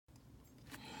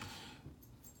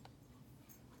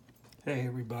Hey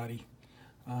everybody,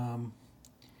 um,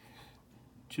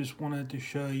 just wanted to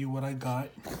show you what I got.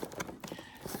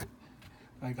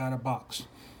 I got a box,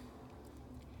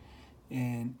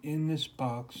 and in this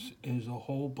box is a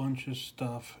whole bunch of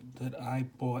stuff that I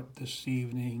bought this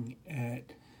evening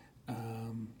at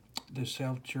the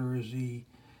South Jersey,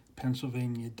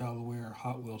 Pennsylvania, Delaware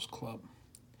Hot Wheels Club.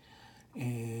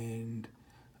 And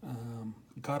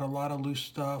got a lot of loose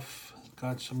stuff,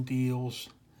 got some deals,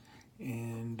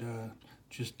 and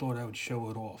just thought I would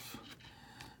show it off.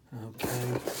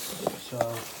 Okay, so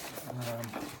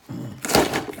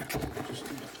just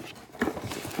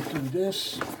do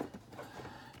this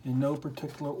in no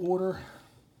particular order.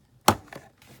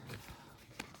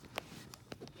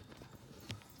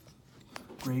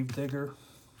 Gravedigger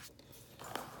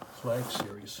Flag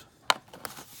Series.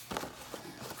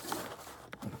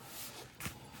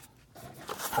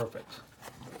 Perfect.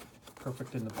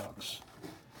 Perfect in the box.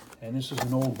 And this is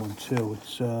an old one too.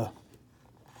 It's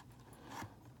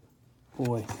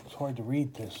boy, it's hard to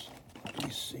read this. Let me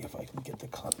see if I can get the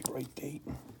copyright date.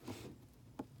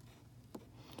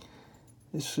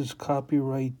 This is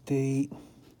copyright date.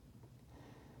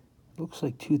 Looks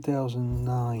like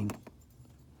 2009.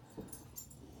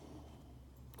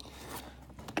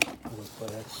 But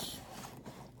that's,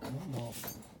 I don't know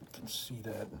if you can see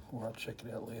that, or I'll check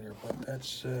it out later. But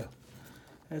that's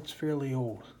fairly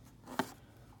old.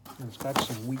 And it's got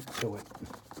some weight to it.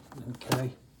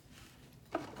 Okay.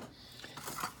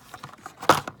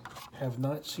 Have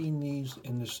not seen these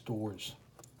in the stores.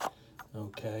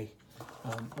 Okay.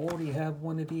 Already have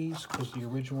one of these because the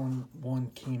original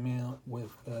one came out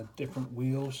with different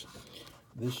wheels.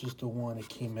 This is the one that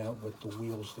came out with the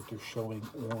wheels that they're showing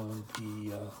on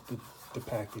the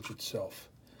package itself.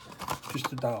 Just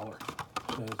 $1.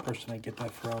 So the person I get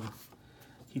that from,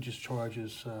 he just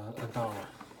charges $1.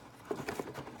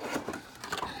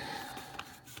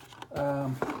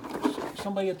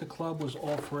 Somebody at the club was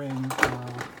offering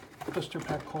blister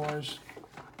pack cars,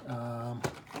 and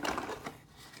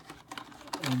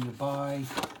you buy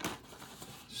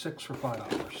 6 for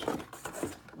 $5.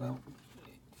 Well,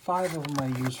 5 of them I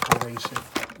use for racing,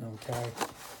 okay?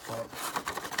 But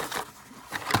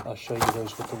I'll show you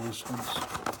those with the loose ones.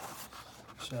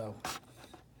 So,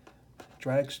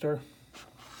 dragster.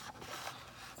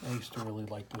 I used to really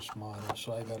like this model,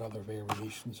 so I got other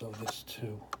variations of this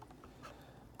too.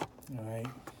 All right.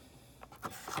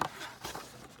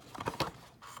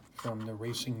 From the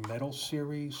Racing Metal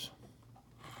series,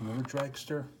 another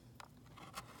dragster.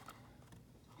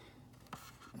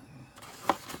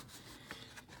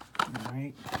 All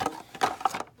right.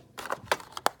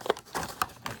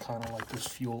 I kind of like this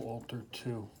fuel altar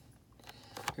too.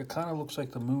 It kind of looks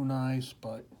like the Moon Eyes,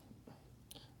 but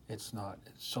it's not.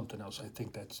 It's something else. I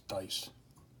think that's dice.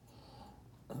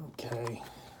 Okay.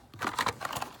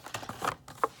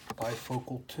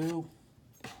 Bifocal 2.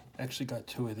 Actually got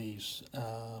 2 of these.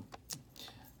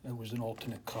 It was an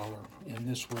alternate color, and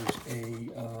this was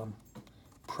a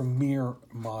premiere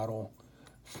model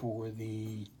for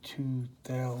the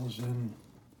 2000.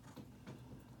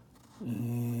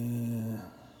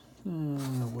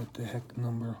 What the heck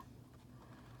number?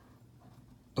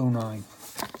 09.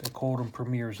 They called them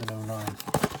premieres in 09.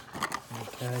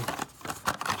 Okay,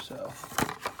 so.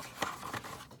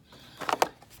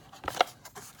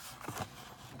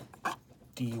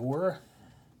 Dior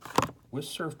with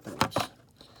surfboards.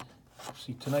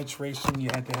 See, tonight's racing, you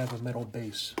had to have a metal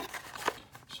base.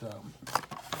 So,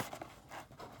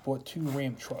 bought 2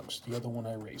 Ram trucks. The other one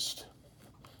I raced.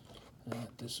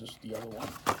 This is the other one.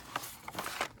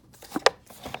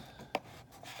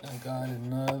 I got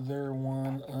another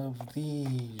one of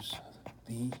these.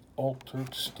 The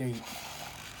Altered State.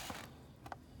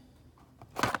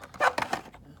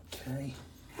 Okay.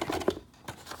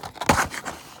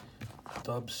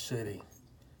 Dub City,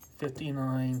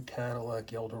 59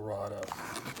 Cadillac Eldorado.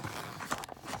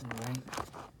 All right.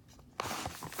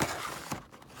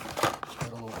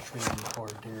 Got a little trading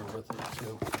card there with it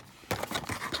too.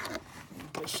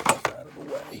 Get stuff out of the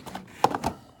way. You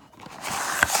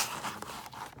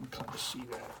can kind of see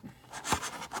that.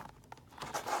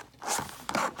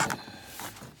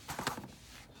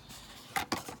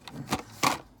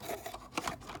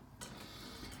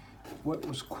 What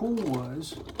was cool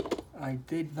was I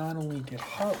did not only get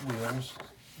Hot Wheels,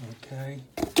 okay,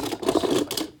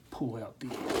 pull out the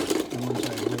ones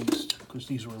I raced, because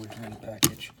these were originally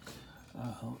packaged.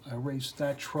 I raced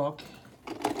that truck.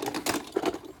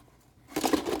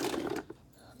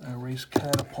 I raced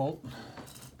Catapult.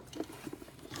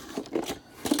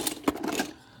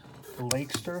 The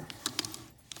Lakester.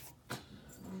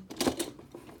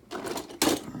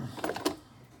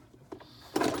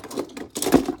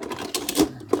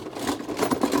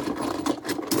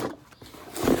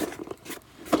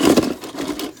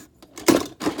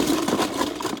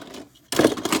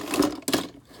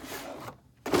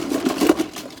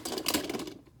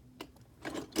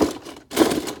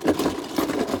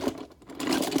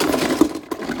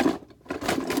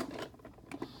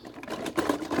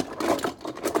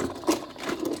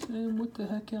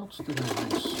 heck else did I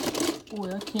race?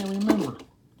 Boy, I can't remember.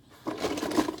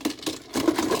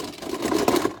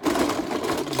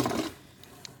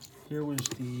 Here was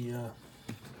the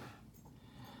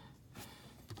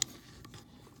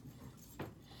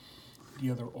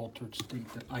other altered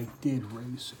state that I did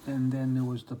race, and then there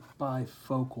was the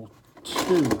bifocal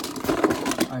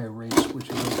 2 I raced, which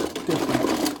is a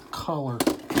different color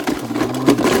from the one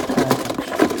in the package,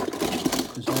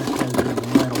 because that has a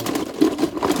metal.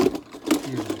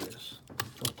 Here it is.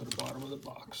 Go to the bottom of the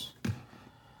box.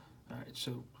 All right,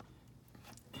 so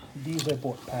these I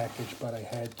bought packaged, but I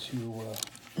had to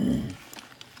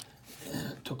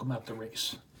took them out the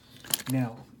race.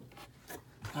 Now,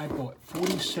 I bought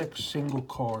 46 single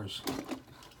cars,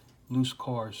 loose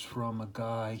cars from a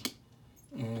guy,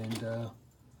 and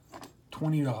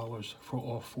 $20 for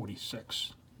all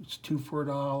 46. It's 2 for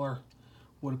 $1.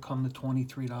 Would have come to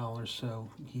 $23, so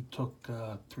he took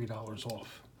 $3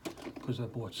 off because I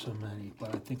bought so many.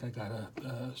 But I think I got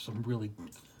some really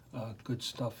good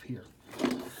stuff here.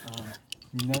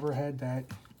 Never had that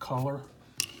color,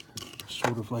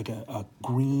 sort of like a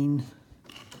green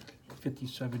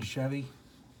 57 Chevy.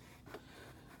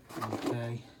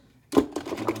 Okay.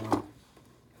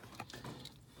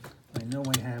 I know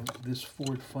I have this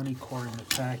Ford funny car in the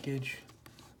package,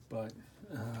 but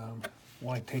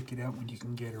why take it out when you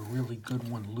can get a really good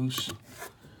one loose?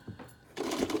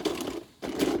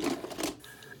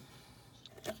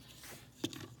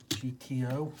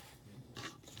 GTO.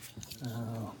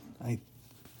 I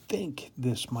think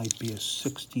this might be a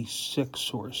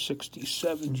 66 or a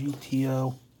 67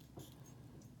 GTO.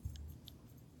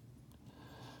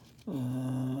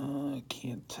 I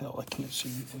can't tell. I can't see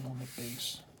anything on the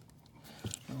base.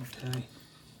 Okay.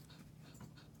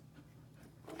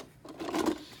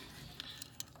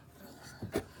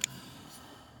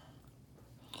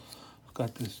 I've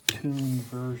got this tuned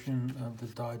version of the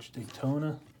Dodge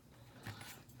Daytona.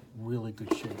 Really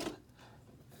good shape.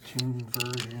 Tuned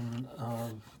version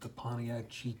of the Pontiac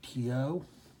GTO.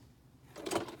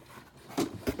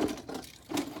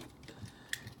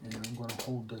 And I'm going to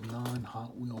hold the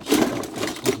non-Hot Wheels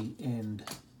stuff until the end.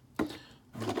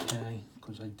 Okay,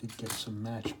 because I did get some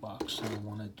Matchbox and I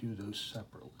want to do those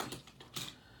separately.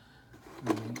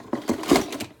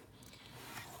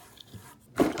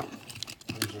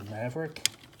 There's a Maverick.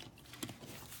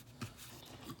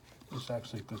 It's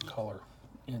actually a good color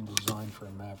and design for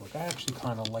a Maverick. I actually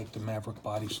kind of like the Maverick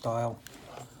body style.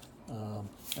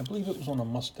 I believe it was on a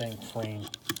Mustang frame.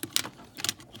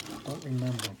 I don't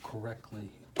remember correctly.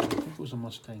 I think it was a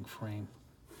Mustang frame.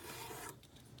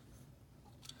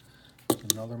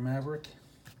 Another Maverick.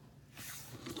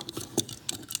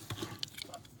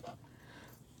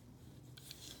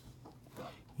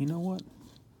 You know what?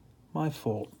 My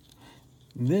fault.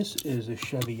 This is a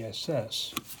Chevy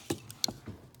SS.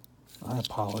 I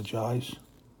apologize.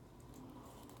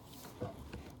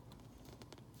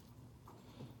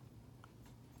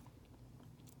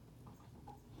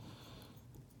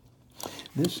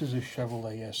 This is a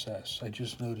Chevrolet SS. I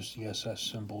just noticed the SS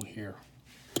symbol here.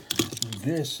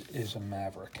 This is a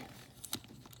Maverick.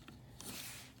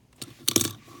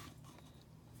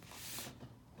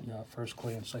 Yeah, at first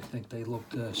glance, I think they look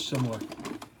similar.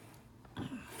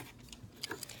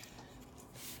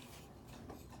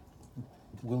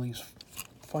 Willie's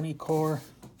funny car.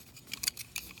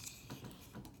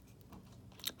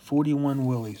 41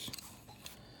 Willie's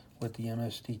with the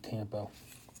MSD Tampo.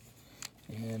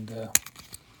 And let's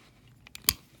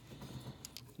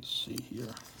see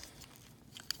here.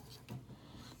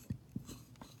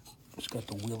 It's got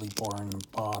the wheelie bar in the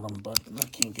bottom, but I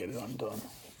can't get it undone,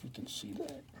 if you can see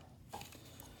that.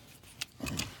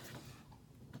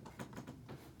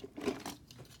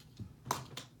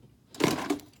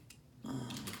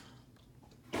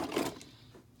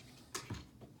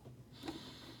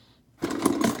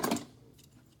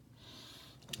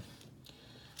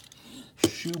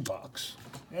 Shoebox.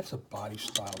 That's a body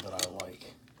style that I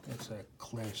like. That's a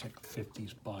classic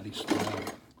 50s body style.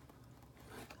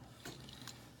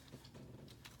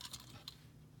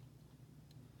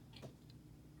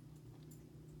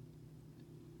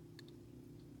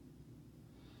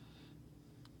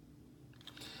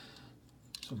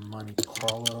 Some Monte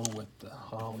Carlo with the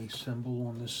Holly symbol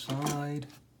on the side.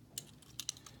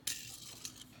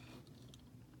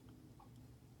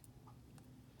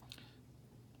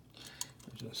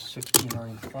 There's a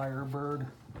 69 Firebird.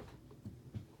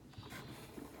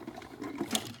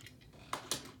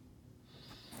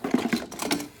 I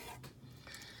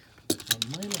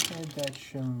might have had that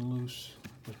shown loose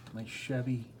with my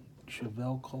Chevy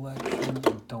Chevelle collection.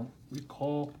 I don't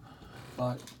recall,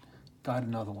 but got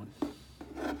another one.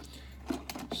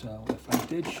 So if I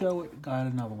did show it, got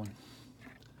another one.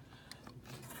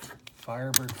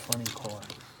 Firebird funny car.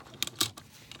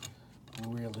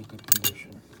 Really good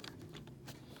condition.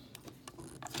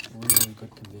 Really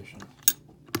good condition.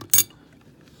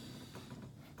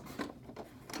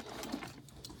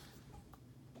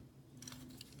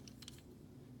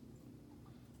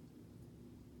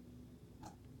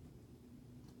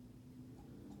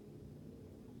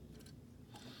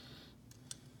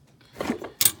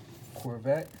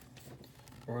 Corvette.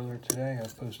 Earlier today I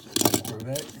posted a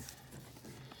Corvette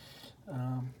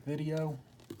video,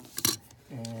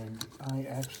 and I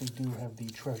actually do have the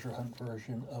treasure hunt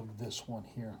version of this one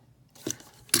here.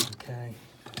 Okay.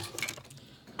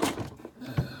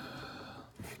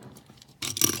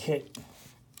 Kit,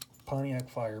 Pontiac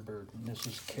Firebird, and this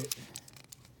is Kit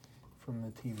from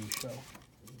the TV show.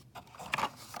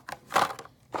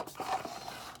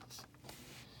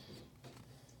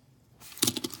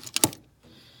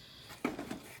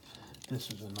 This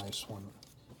is a nice one,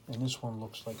 and this one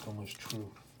looks like almost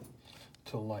true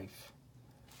to life.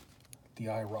 The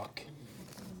IROC.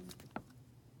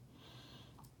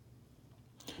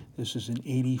 This is an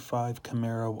 85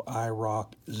 Camaro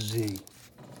IROC Z.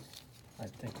 I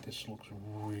think this looks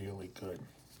really good.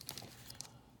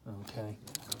 Okay.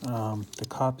 The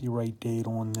copyright date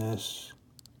on this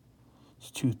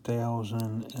is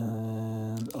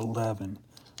 2011.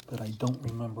 But I don't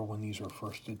remember when these were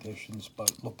first editions,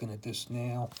 but looking at this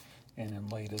now, and in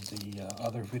light of the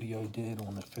other video I did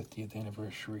on the 50th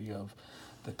anniversary of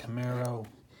the Camaro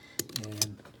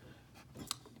and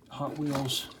Hot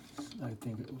Wheels, I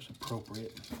think it was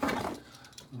appropriate.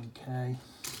 Okay.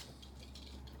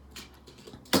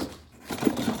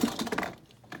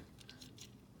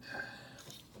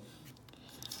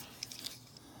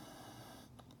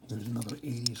 Here's another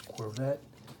 80s Corvette.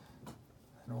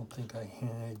 I don't think I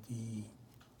had the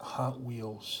Hot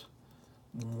Wheels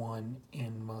one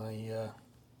in my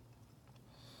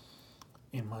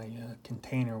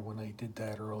container when I did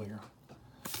that earlier.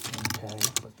 Okay,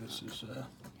 but this is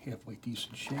halfway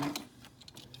decent shape.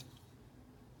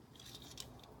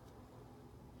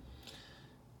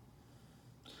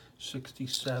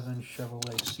 '67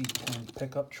 Chevrolet C10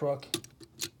 pickup truck.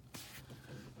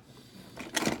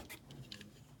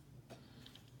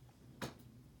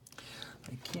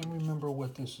 I can't remember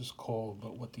what this is called,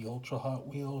 but with the Ultra Hot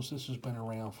Wheels, this has been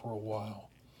around for a while.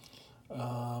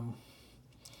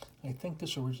 I think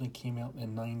this originally came out in the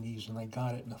 90s, and I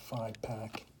got it in a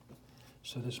 5-pack.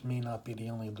 So this may not be the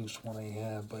only loose one I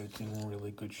have, but it's in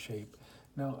really good shape.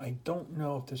 Now, I don't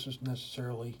know if this is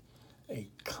necessarily a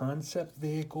concept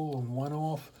vehicle and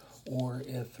one-off, or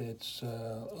if it's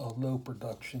a low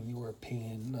production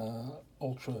European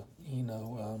ultra,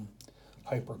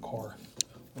 hypercar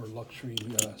or luxury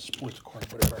sports car,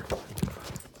 whatever.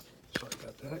 Sorry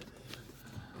about that.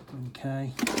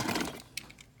 Okay.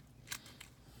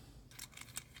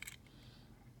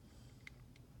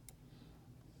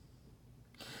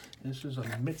 This is a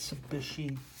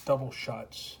Mitsubishi double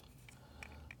shots,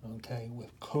 okay,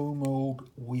 with co-mold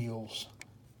wheels,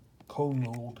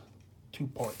 co-mold 2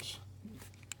 parts,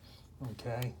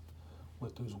 okay,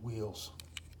 with those wheels.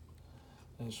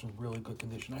 And it's in really good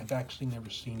condition. I've actually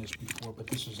never seen this before, but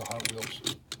this is a Hot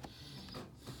Wheels.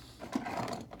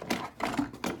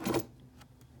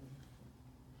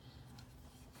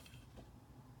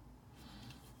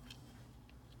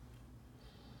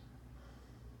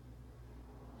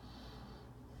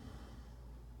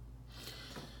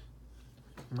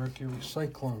 Mercury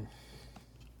Cyclone.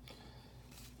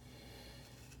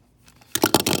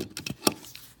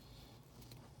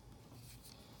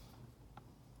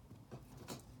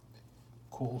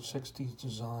 Cool 60s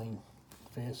design,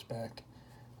 fastback.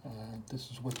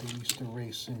 This is what they used to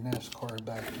race in NASCAR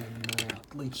back in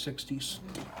the late 60s.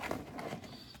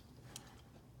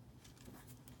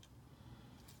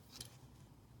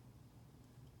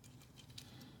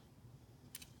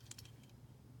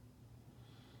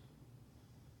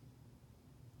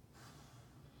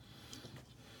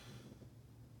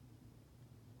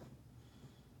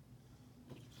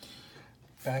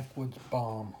 Backwoods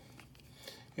Bomb.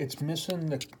 It's missing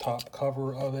the top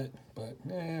cover of it, but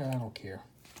I don't care.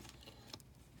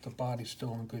 The body's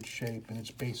still in good shape, and it's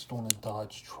based on a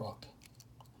Dodge truck.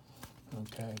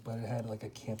 Okay, but it had like a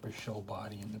camper shell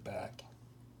body in the back.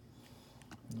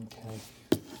 Okay.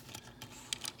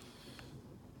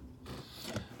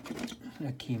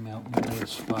 That came out in the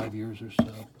last 5 years or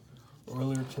so.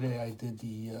 Earlier today I did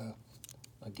the,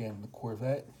 again, the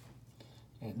Corvette.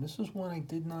 And this is one I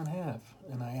did not have,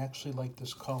 and I actually like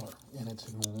this color, and it's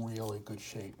in really good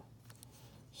shape.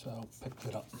 So, picked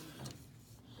it up.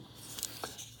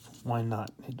 Why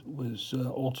not? It was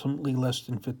ultimately less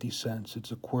than 50 cents.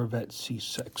 It's a Corvette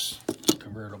C6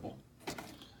 convertible.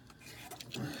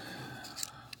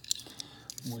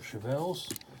 More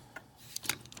Chevelles.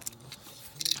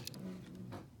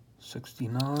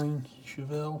 69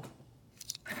 Chevelle.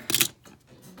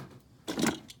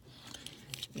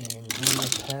 And rear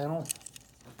panel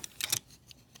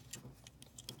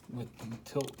with the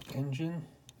tilt engine.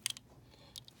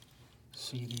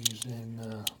 See these in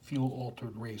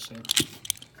fuel-altered racing,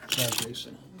 drag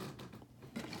racing.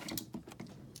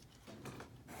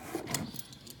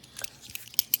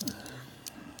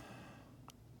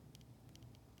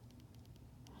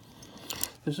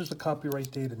 This is the copyright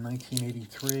date of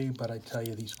 1983, but I tell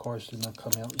you, these cars did not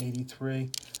come out in 83.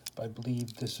 I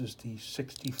believe this is the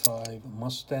 65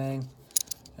 Mustang,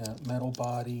 metal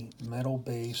body, metal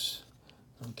base,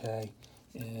 okay,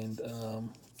 and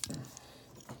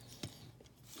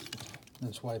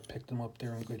that's why I picked them up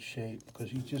there in good shape,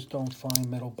 because you just don't find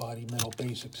metal body, metal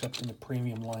base except in the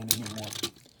premium line anymore.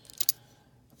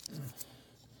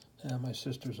 My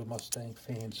sister's a Mustang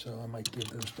fan, so I might give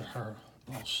those to her.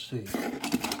 I'll see.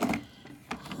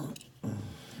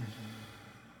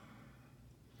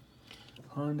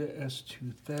 Honda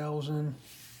S2000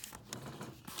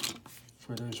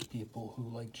 for those people who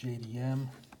like JDM,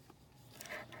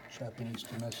 Japanese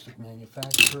domestic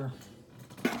manufacturer.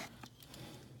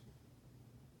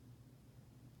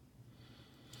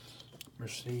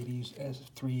 Mercedes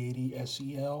S380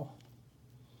 SEL.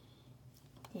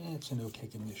 It's in okay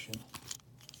condition.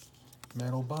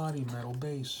 Metal body, metal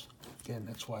base. Again,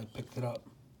 that's why I picked it up.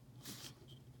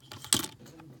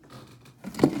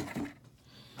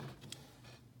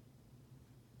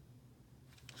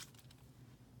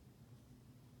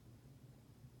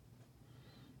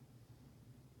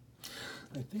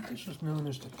 I think this was known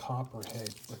as the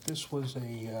Copperhead, but this was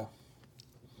a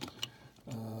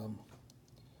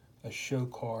show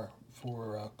car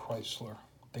for Chrysler.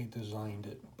 They designed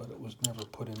it, but it was never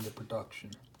put into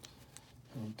production.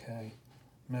 Okay,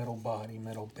 metal body,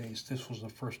 metal base. This was the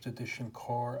first edition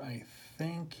car, I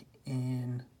think,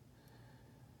 in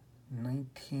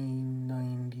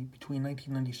 1990, between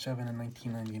 1997 and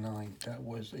 1999. That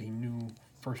was a new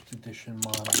first edition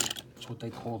model. That's what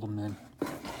they called them then.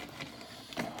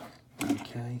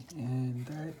 Okay, and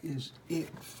that is it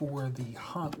for the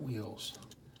Hot Wheels.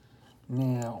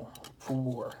 Now,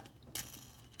 for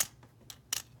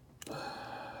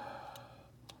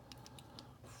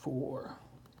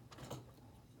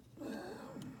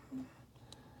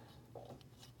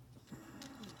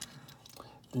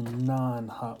the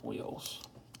non-Hot Wheels.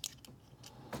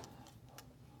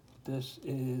 This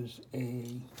is a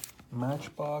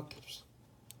Matchbox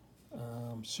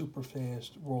super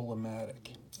fast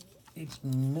roll-o-matic. It's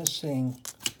missing,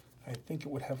 I think it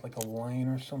would have like a line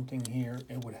or something here.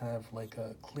 It would have like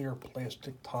a clear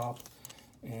plastic top,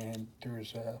 and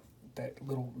there's that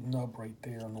little nub right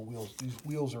there on the wheels. These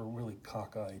wheels are really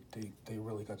cockeyed. They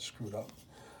really got screwed up.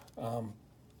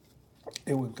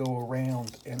 It would go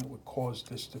around and it would cause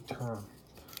this to turn.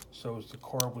 So as the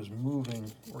car was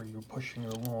moving or you were pushing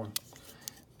it along,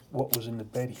 what was in the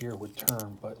bed here would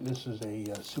turn. But this is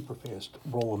a super fast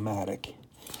roll-o-matic.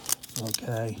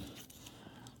 Okay.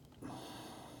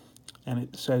 And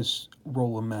it says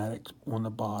roll-o-matic on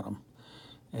the bottom.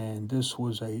 And this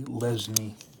was a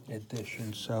Lesney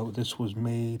edition. So this was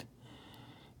made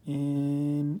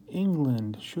in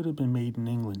England. Should have been made in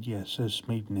England. Yes, it says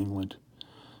made in England.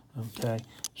 Okay,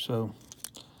 so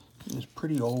it's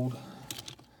pretty old.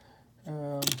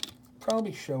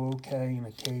 Probably show okay in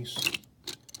a case,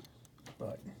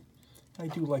 but I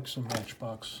do like some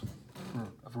Matchbox for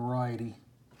a variety.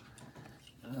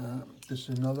 This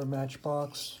is another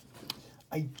Matchbox.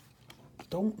 I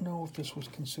don't know if this was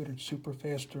considered super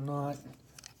fast or not,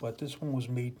 but this one was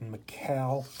made in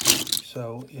Macau,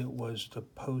 so it was the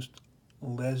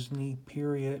post-Lesney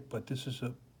period, but this is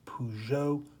a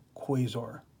Peugeot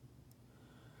Quasar.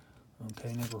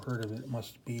 Okay, never heard of it. It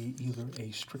must be either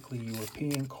a strictly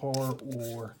European car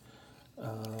or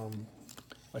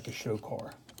like a show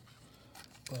car.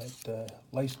 But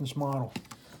licensed model.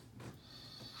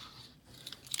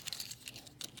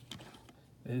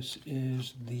 This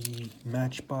is the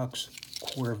Matchbox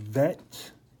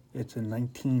Corvette. It's a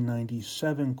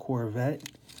 1997 Corvette.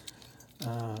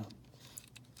 It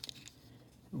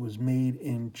was made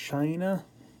in China,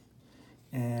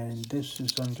 and this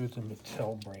is under the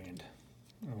Mattel brand.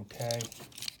 Okay.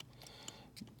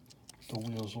 The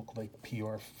wheels look like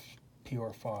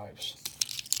PR5s.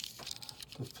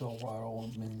 The Phil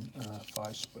Rodman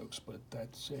 5 spokes, but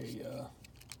that's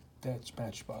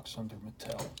Matchbox under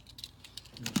Mattel.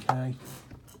 Okay.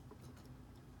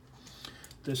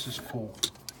 this is cool.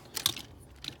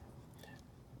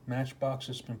 Matchbox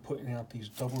has been putting out these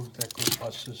double-decker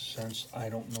buses since I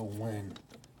don't know when,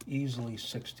 easily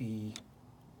 60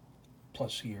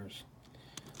 plus years.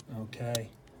 Okay,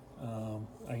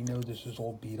 I know this is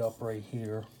all beat up right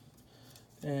here,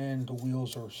 and the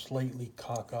wheels are slightly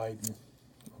cockeyed,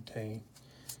 okay,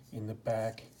 in the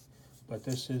back, but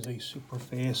this is a super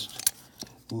fast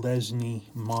Lesney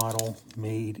model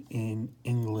made in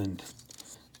England.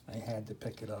 I had to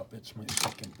pick it up. It's my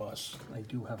second bus. I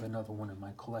do have another one in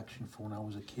my collection from when I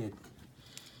was a kid.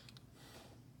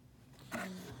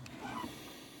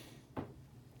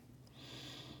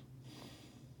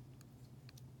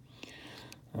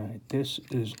 All right, this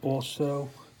is also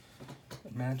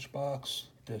a Matchbox.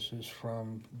 This is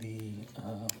from the,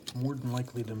 more than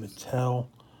likely the Mattel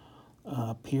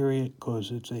period,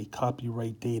 because it's a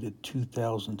copyright dated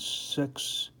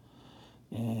 2006,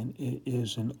 and it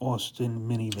is an Austin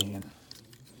minivan.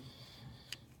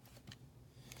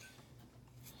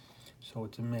 So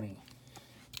it's a mini.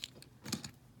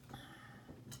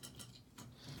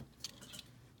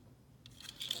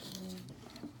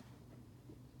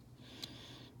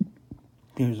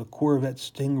 Here's a Corvette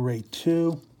Stingray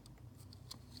 2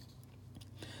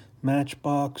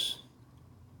 Matchbox.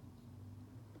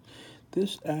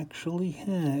 This actually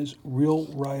has real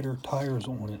rider tires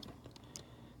on it.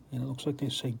 And it looks like they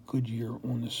say Goodyear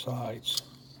on the sides.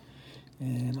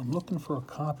 And I'm looking for a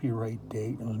copyright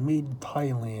date. It was made in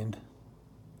Thailand.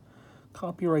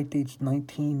 Copyright date's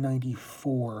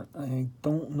 1994. I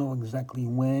don't know exactly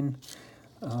when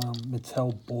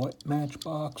Mattel bought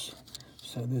Matchbox.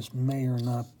 So this may or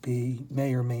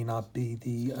may not be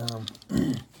the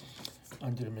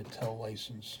under the Mattel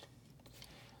license,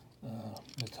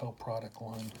 Mattel product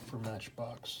line for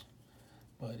Matchbox.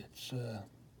 But it's the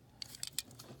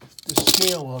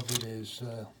scale of it is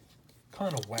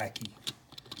kind of wacky.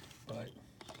 But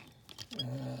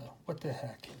what the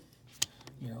heck?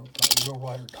 You know, got real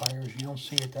rider tires. You don't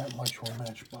see it that much on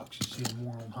Matchbox. You see it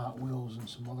more on Hot Wheels and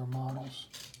some other models.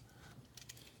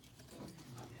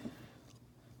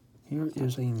 Here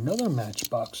is another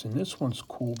Matchbox, and this one's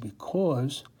cool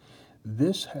because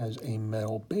this has a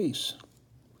metal base.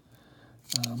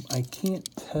 I can't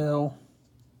tell.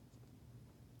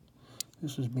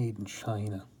 This is made in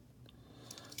China.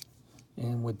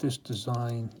 And with this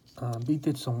design, they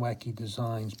did some wacky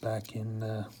designs back in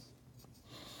the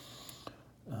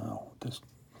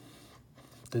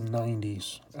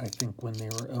 90s, I think, when they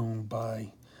were owned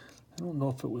by, I don't know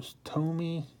if it was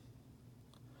Tomy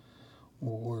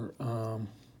or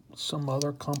some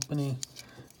other company.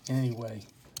 Anyway,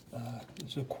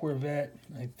 it's a Corvette.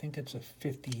 I think it's a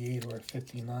 58 or a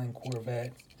 59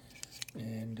 Corvette.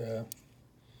 And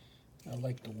I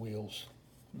like the wheels,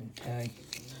 okay?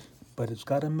 But it's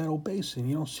got a metal base, and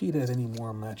you don't see that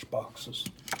anymore in Matchboxes.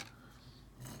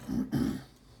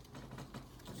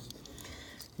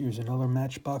 Here's another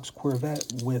Matchbox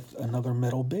Corvette with another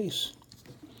metal base.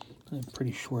 I'm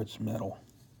pretty sure it's metal.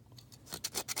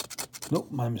 Nope,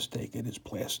 my mistake. It is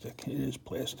plastic. It is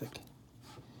plastic.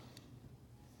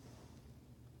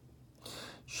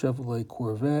 Chevrolet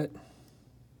Corvette.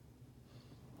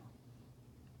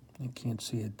 I can't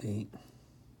see a date.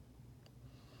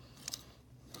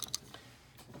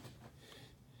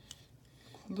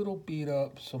 A little beat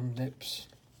up, some nips,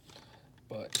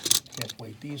 but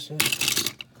halfway decent.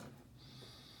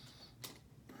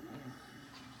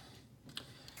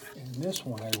 And this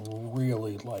one I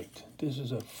really liked. This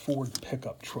is a Ford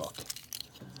pickup truck.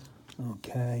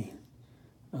 Okay.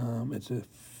 It's a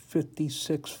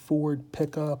 56 Ford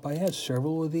pickup. I had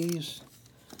several of these.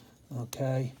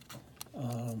 Okay.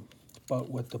 But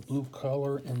with the blue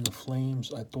color and the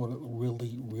flames, I thought it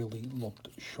really, really looked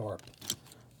sharp.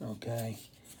 Okay.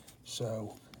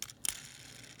 So,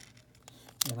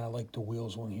 and I like the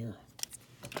wheels on here.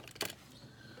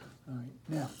 All right,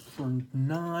 now for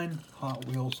non-Hot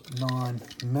Wheels,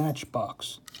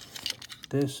 non-Matchbox,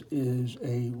 this is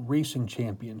a Racing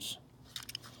Champions.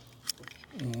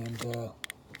 And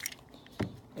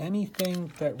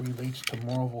anything that relates to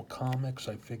Marvel Comics,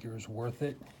 I figure is worth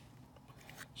it.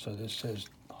 So this says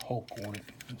Hulk on it.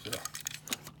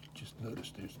 Just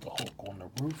notice there's the Hulk on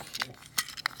the roof. It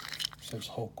says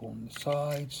Hulk on the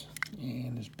sides,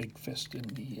 and his big fist in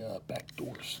the back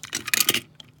doors.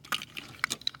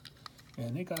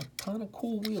 And they got kind of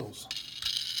cool wheels.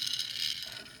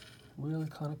 Really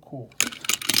kind of cool.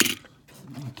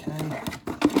 Okay.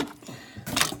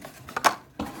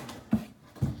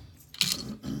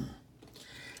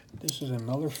 This is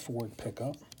another Ford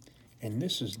pickup. And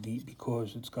this is neat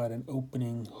because it's got an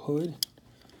opening hood.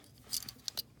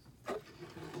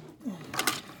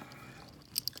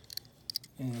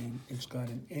 it's got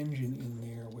an engine in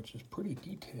there, which is pretty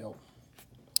detailed.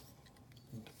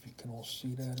 If you can all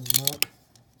see that or not.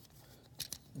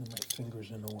 And my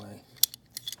finger's in the way.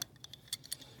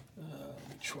 Let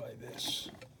me try this.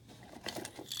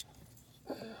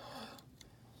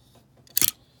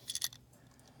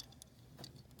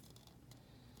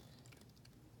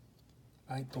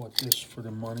 I thought this, for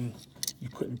the money, you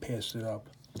couldn't pass it up.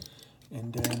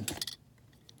 And then it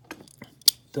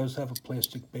does have a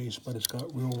plastic base, but it's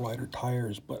got Real Rider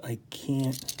tires, but I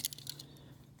can't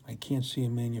see a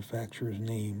manufacturer's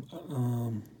name.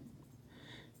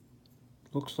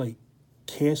 Looks like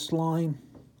Cast Line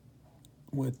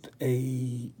with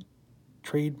a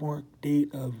trademark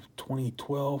date of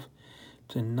 2012.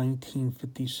 It's a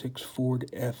 1956 Ford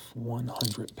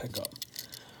F100 pickup.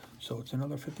 So it's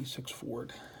another 56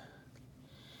 Ford.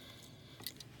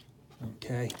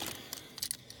 Okay.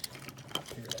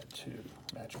 Compare that to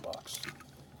Matchbox.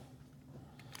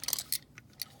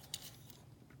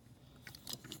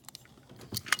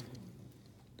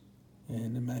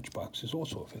 And the Matchbox is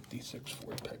also a 56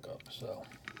 Ford pickup. So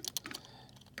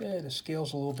yeah, the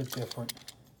scale's a little bit different.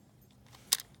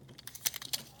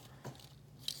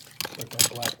 But that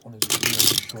black one is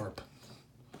really sharp.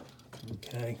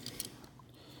 Okay.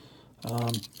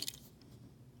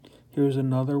 Here's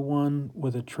another one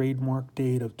with a trademark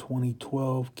date of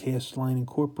 2012, Cast Line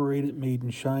Incorporated, made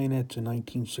in China. It's a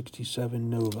 1967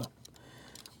 Nova.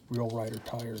 Real Rider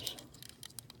tires.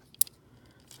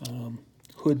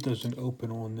 Hood doesn't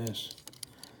open on this,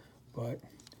 but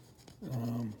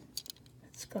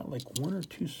it's got like one or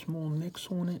two small nicks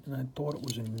on it, and I thought it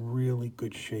was in really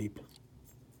good shape.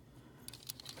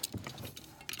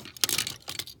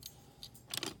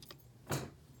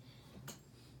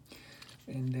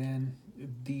 And then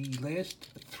the last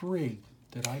three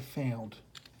that I found,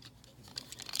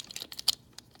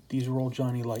 these are all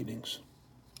Johnny Lightnings.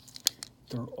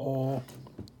 They're all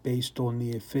based on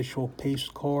the official pace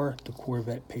car, the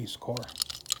Corvette pace car.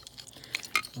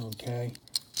 Okay,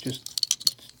 just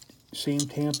same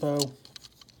tempo,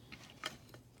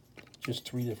 just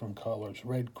three different colors: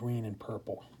 red, green, and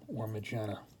purple, or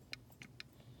magenta.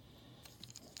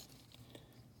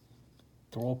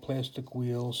 They're all plastic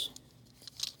wheels,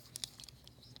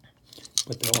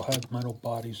 but they all have metal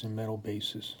bodies and metal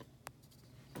bases.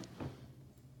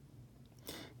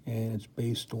 And it's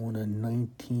based on a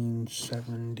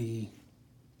 1970,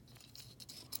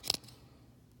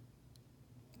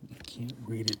 you can't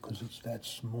read it because it's that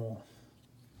small.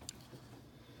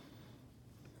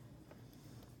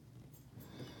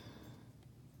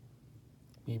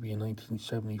 Maybe a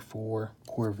 1974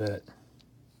 Corvette.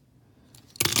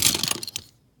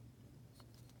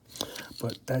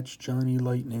 But that's Johnny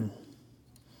Lightning.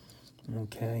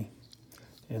 Okay,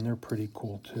 and they're pretty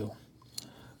cool too.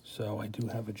 So I do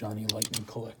have a Johnny Lightning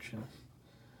collection.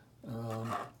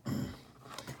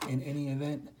 In any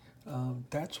event,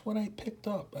 that's what I picked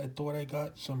up. I thought I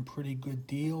got some pretty good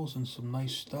deals and some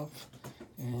nice stuff,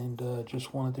 and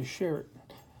just wanted to share it.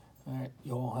 All right,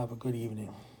 you all have a good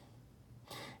evening.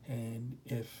 And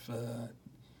if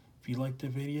you liked the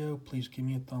video, please give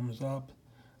me a thumbs up.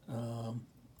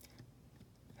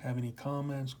 Have any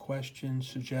comments, questions,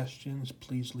 suggestions,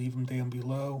 please leave them down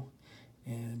below.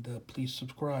 And please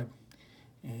subscribe.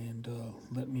 And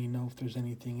let me know if there's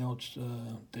anything else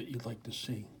that you'd like to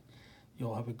see. You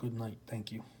all have a good night.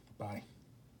 Thank you. Bye.